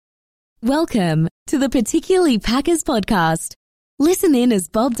Welcome to the Particularly Packers podcast. Listen in as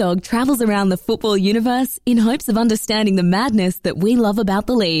Bob Dog travels around the football universe in hopes of understanding the madness that we love about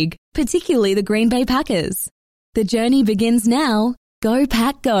the league, particularly the Green Bay Packers. The journey begins now. Go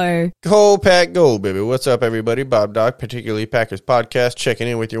Pack Go. Go Pack Go, baby. What's up, everybody? Bob Dog, Particularly Packers podcast, checking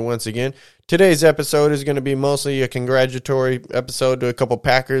in with you once again. Today's episode is going to be mostly a congratulatory episode to a couple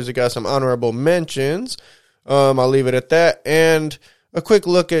Packers. We got some honorable mentions. I'll leave it at that. And a quick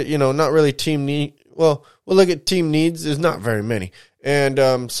look at, not really team need. Well, we'll look at team needs. There's not very many.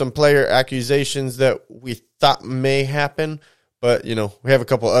 And some player accusations that we thought may happen. But, we have a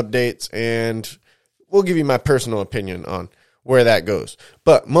couple updates, and we'll give you my personal opinion on where that goes.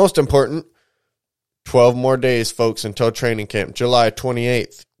 But most important, 12 more days, folks, until training camp, July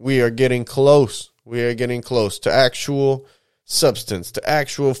 28th. We are getting close. We are getting close to actual substance, to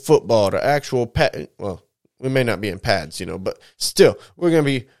actual football, to actual well, we may not be in pads, but still, we're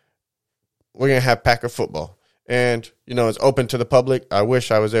going to have Packer football. And, it's open to the public. I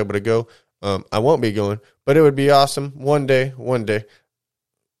wish I was able to go. I won't be going, but it would be awesome one day.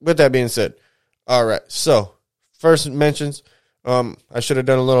 With that being said, all right, so first mentions, I should have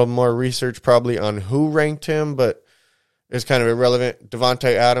done a little more research probably on who ranked him, but it's kind of irrelevant.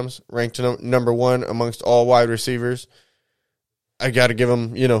 Davante Adams ranked number one amongst all wide receivers. I got to give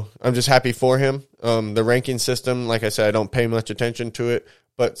him, I'm just happy for him. The ranking system, like I said, I don't pay much attention to it,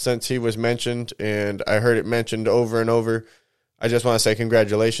 but since he was mentioned and I heard it mentioned over and over, I just want to say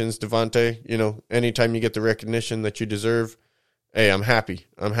congratulations, Davante. Anytime you get the recognition that you deserve, hey, I'm happy.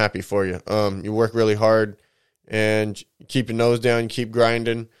 I'm happy for you. You work really hard and you keep your nose down, you keep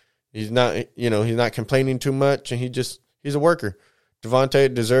grinding. He's not, he's not complaining too much, and he's a worker.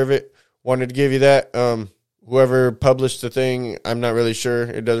 Davante, deserve it. Wanted to give you that. Whoever published the thing, I'm not really sure.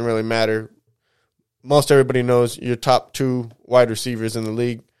 It doesn't really matter. Most everybody knows you're top two wide receivers in the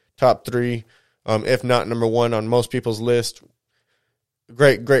league, top three, if not number one on most people's list.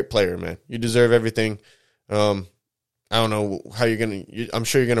 Great player, man. You deserve everything. I don't know how you're going to – I'm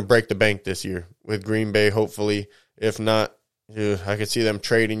sure you're going to break the bank this year with Green Bay, hopefully. If not, I could see them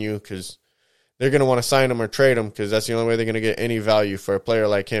trading you because they're going to want to sign him or trade him because that's the only way they're going to get any value for a player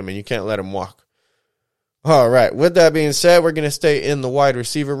like him, and you can't let him walk. All right, with that being said, we're going to stay in the wide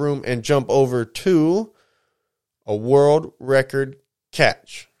receiver room and jump over to a world record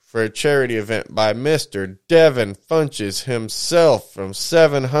catch for a charity event by Mr. Devin Funchess himself from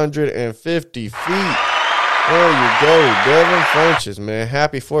 750 feet. There you go, Devin Funchess, man.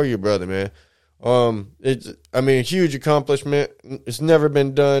 Happy for you, brother, man. It's a huge accomplishment. It's never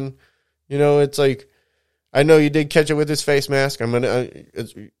been done. It's like, I know you did catch it with his face mask.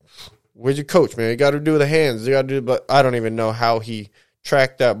 Where's your coach, man? You got to do the hands. But I don't even know how he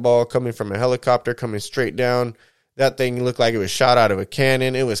tracked that ball coming from a helicopter, coming straight down. That thing looked like it was shot out of a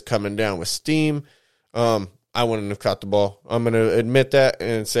cannon. It was coming down with steam. I wouldn't have caught the ball. I'm going to admit that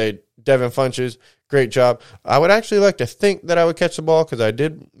and say, Devin Funchess, great job. I would actually like to think that I would catch the ball because I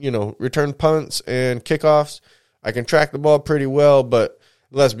did, return punts and kickoffs. I can track the ball pretty well, but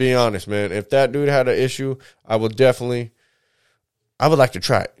let's be honest, man. If that dude had an issue, I would like to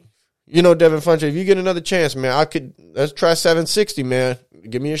try it. Devin Funchess, if you get another chance, man, let's try 760, man.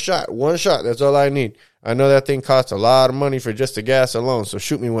 Give me a shot. One shot. That's all I need. I know that thing costs a lot of money for just the gas alone, so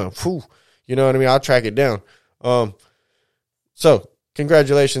shoot me one. Whew. You know what I mean? I'll track it down. So,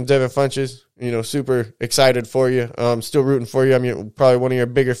 congratulations, Devin Funchess. Super excited for you. Still rooting for you. I'm probably one of your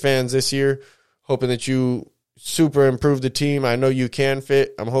bigger fans this year. Hoping that you super improve the team. I know you can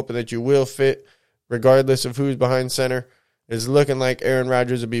fit. I'm hoping that you will fit, regardless of who's behind center. It's looking like Aaron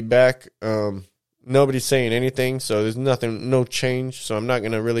Rodgers will be back. Nobody's saying anything, so there's no change. So I'm not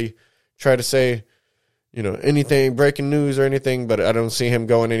going to really try to say, anything, breaking news or anything, but I don't see him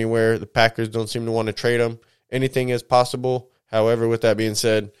going anywhere. The Packers don't seem to want to trade him. Anything is possible. However, with that being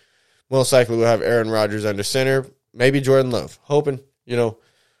said, most likely we'll have Aaron Rodgers under center, maybe Jordan Love. Hoping,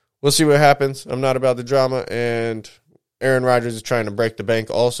 we'll see what happens. I'm not about the drama, and Aaron Rodgers is trying to break the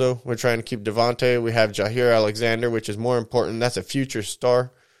bank also. We're trying to keep Davante. We have Jair Alexander, which is more important. That's a future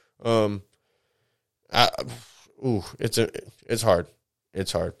star. It's hard.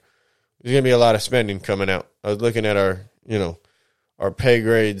 It's hard. There's going to be a lot of spending coming out. I was looking at our pay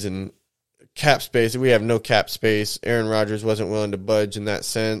grades and cap space. We have no cap space. Aaron Rodgers wasn't willing to budge in that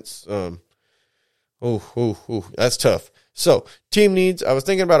sense. That's tough. So, team needs. I was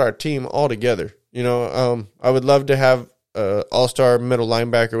thinking about our team altogether. I would love to have an all-star middle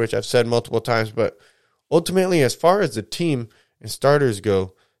linebacker, which I've said multiple times, but ultimately, as far as the team and starters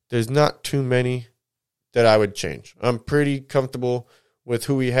go, there's not too many that I would change. I'm pretty comfortable with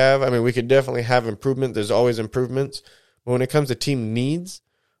who we have. I mean, we could definitely have improvement. There's always improvements. But when it comes to team needs,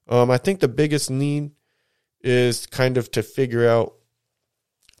 I think the biggest need is kind of to figure out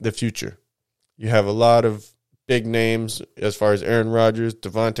the future. You have a lot of big names as far as Aaron Rodgers,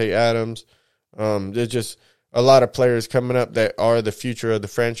 Devontae Adams. There's just a lot of players coming up that are the future of the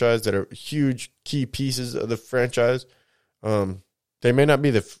franchise, that are huge key pieces of the franchise. They may not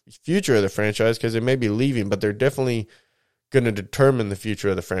be the future of the franchise because they may be leaving, but they're definitely going to determine the future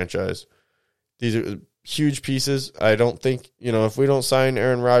of the franchise. These are huge pieces. I don't think, if we don't sign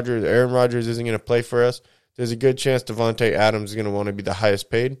Aaron Rodgers isn't going to play for us. There's a good chance Devontae Adams is going to want to be the highest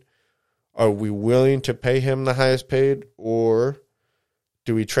paid. Are we willing to pay him the highest paid, or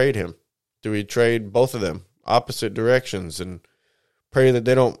do we trade him? Do we trade both of them opposite directions and pray that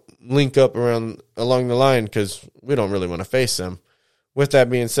they don't link up along the line, because we don't really want to face them? With that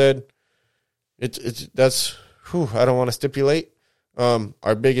being said, I don't want to stipulate.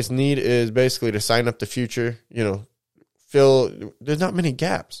 Our biggest need is basically to sign up the future. There's not many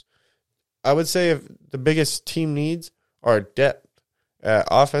gaps. I would say if the biggest team needs are depth at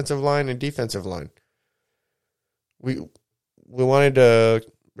offensive line and defensive line. We wanted to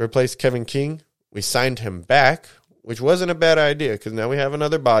replace Kevin King. We signed him back, which wasn't a bad idea because now we have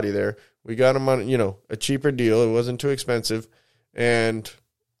another body there. We got him on, a cheaper deal. It wasn't too expensive. And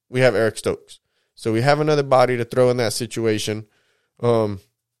we have Eric Stokes. So we have another body to throw in that situation. The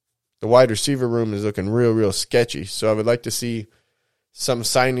wide receiver room is looking real, real sketchy. So I would like to see some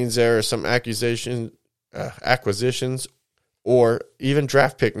signings there, or some acquisitions, or even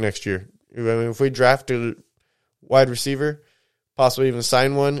draft pick next year. If we draft a wide receiver, possibly even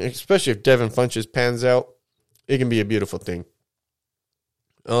sign one, especially if Devin Funchess pans out, it can be a beautiful thing.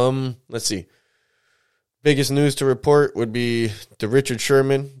 Let's see. Biggest news to report would be the Richard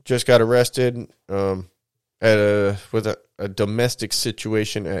Sherman just got arrested with a domestic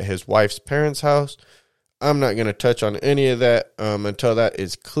situation at his wife's parents' house. I'm not going to touch on any of that until that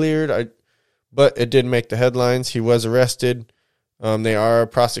is cleared. But it did make the headlines. He was arrested. They are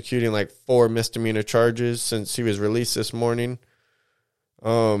prosecuting 4 misdemeanor charges since he was released this morning.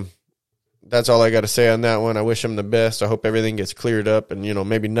 That's all I got to say on that one. I wish him the best. I hope everything gets cleared up and,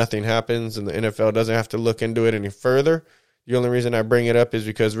 maybe nothing happens and the NFL doesn't have to look into it any further. The only reason I bring it up is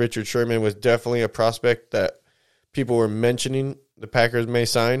because Richard Sherman was definitely a prospect that people were mentioning the Packers may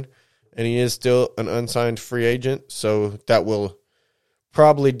sign, and he is still an unsigned free agent. So that will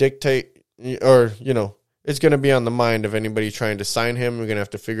probably dictate, or, it's going to be on the mind of anybody trying to sign him. We're going to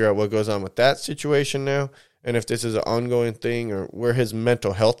have to figure out what goes on with that situation now, and if this is an ongoing thing, or where his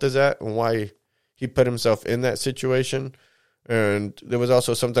mental health is at and why he put himself in that situation. And there was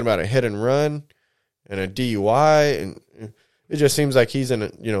also something about a hit and run and a DUI, and it just seems like he's in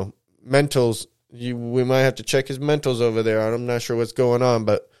mentals. We might have to check his mentals over there. I'm not sure what's going on,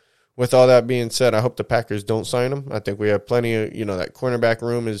 but with all that being said, I hope the Packers don't sign him. I think we have plenty of, that cornerback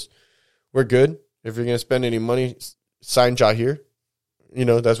room we're good. If you're going to spend any money, sign Jair.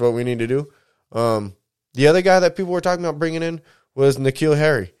 That's what we need to do. The other guy that people were talking about bringing in was N'Keal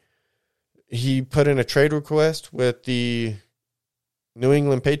Harry. He put in a trade request with the New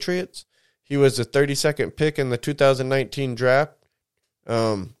England Patriots. He was the 32nd pick in the 2019 draft.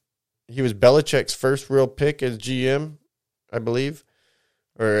 He was Belichick's first real pick as GM, I believe,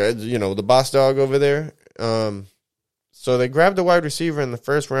 or the boss dog over there. So they grabbed the wide receiver in the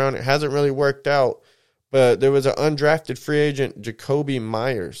first round. It hasn't really worked out, but there was an undrafted free agent, Jacoby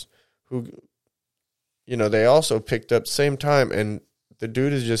Myers, who, they also picked up same time, and the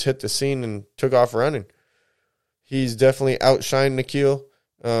dude has just hit the scene and took off running. He's definitely outshined N'Keal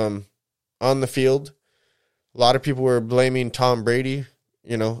on the field. A lot of people were blaming Tom Brady,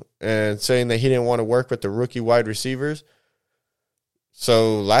 and saying that he didn't want to work with the rookie wide receivers.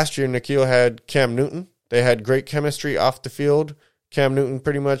 So last year, N'Keal had Cam Newton. They had great chemistry off the field. Cam Newton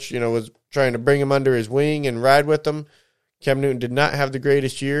pretty much, was trying to bring him under his wing and ride with him. Cam Newton did not have the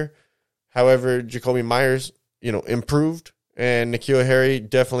greatest year. However, Jacoby Myers, improved, and N'Keal Harry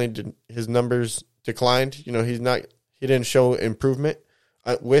definitely his numbers declined. He didn't show improvement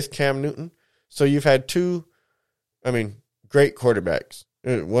with Cam Newton. So you've had two, great quarterbacks.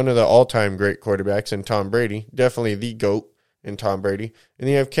 One of the all-time great quarterbacks in Tom Brady, definitely the GOAT in Tom Brady. And then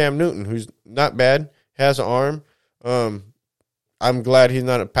you have Cam Newton, who's not bad, has an arm. I'm glad he's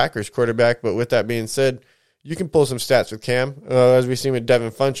not a Packers quarterback, but with that being said, you can pull some stats with Cam. As we've seen with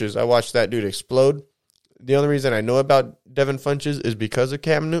Devin Funchess, I watched that dude explode. The only reason I know about Devin Funchess is because of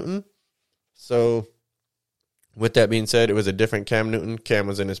Cam Newton. So with that being said, it was a different Cam Newton. Cam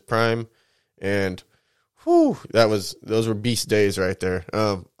was in his prime, and those were beast days right there.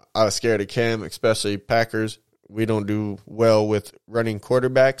 I was scared of Cam, especially Packers. We don't do well with running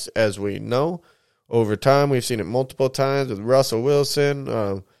quarterbacks, as we know. Over time, we've seen it multiple times with Russell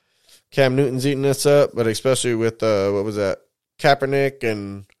Wilson. Cam Newton's eating us up, but especially with, Kaepernick,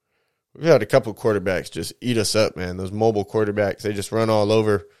 and we've had a couple quarterbacks just eat us up, man. Those mobile quarterbacks, they just run all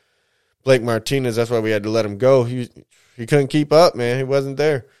over. Blake Martinez, that's why we had to let him go. He couldn't keep up, man. He wasn't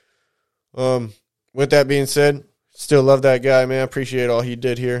there. With that being said, still love that guy, man. Appreciate all he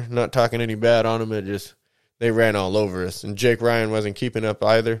did here. Not talking any bad on him. It just, they ran all over us. And Jake Ryan wasn't keeping up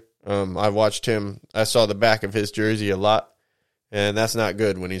either. I watched him. I saw the back of his jersey a lot. And that's not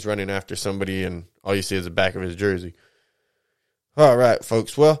good when he's running after somebody and all you see is the back of his jersey. All right,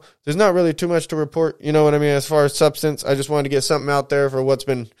 folks. Well, there's not really too much to report. You know what I mean? As far as substance, I just wanted to get something out there for what's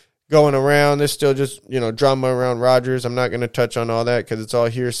been going around. There's still just, drama around Rodgers. I'm not going to touch on all that because it's all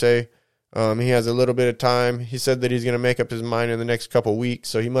hearsay. He has a little bit of time. He said that he's going to make up his mind in the next couple weeks,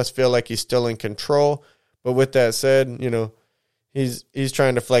 so he must feel like he's still in control. But with that said, he's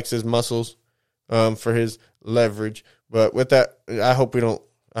trying to flex his muscles for his leverage. But with that, I hope we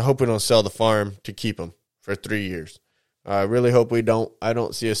don't sell the farm to keep him for 3 years. I really hope we don't. I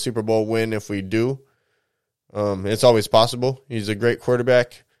don't see a Super Bowl win if we do. It's always possible. He's a great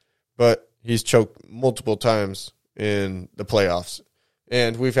quarterback, but he's choked multiple times in the playoffs.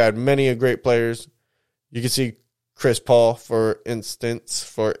 And we've had many great players. You can see Chris Paul, for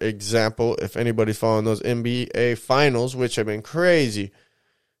example, if anybody's following those NBA finals, which have been crazy.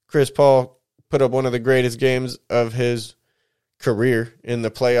 Chris Paul put up one of the greatest games of his career in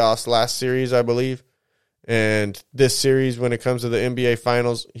the playoffs last series, I believe. And this series, when it comes to the NBA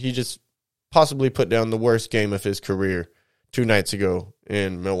Finals, he just possibly put down the worst game of his career 2 nights ago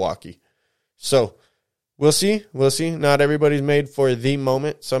in Milwaukee. So we'll see. Not everybody's made for the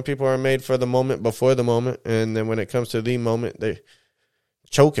moment. Some people are made for the moment before the moment. And then when it comes to the moment, they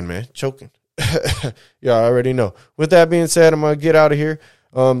choking. Yeah, I already know. With that being said, I'm going to get out of here.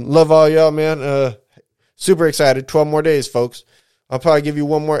 Love all y'all, man. Super excited. 12 more days, folks. I'll probably give you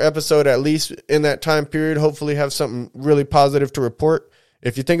one more episode at least in that time period. Hopefully have something really positive to report.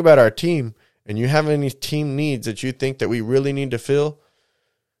 If you think about our team and you have any team needs that you think that we really need to fill,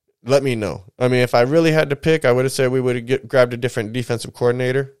 let me know. I mean, if I really had to pick, I would have said we would have grabbed a different defensive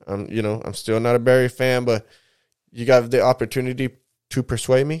coordinator. I'm still not a Barry fan, but you got the opportunity to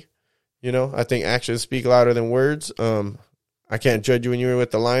persuade me. I think actions speak louder than words. I can't judge you when you were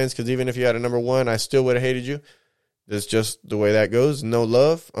with the Lions because even if you had a number 1, I still would have hated you. It's just the way that goes. No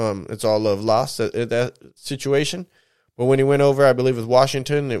love. It's all love lost at that situation. But when he went over, I believe, with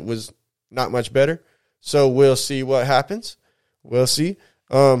Washington, it was not much better. So we'll see what happens. We'll see.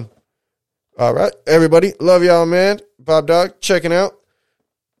 All right, everybody. Love y'all, man. Bob Dog, checking out.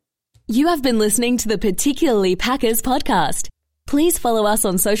 You have been listening to the Particularly Packers podcast. Please follow us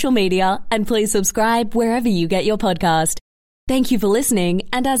on social media and please subscribe wherever you get your podcast. Thank you for listening.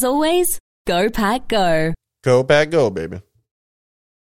 And as always, go Pack Go. Go Pack Go, baby.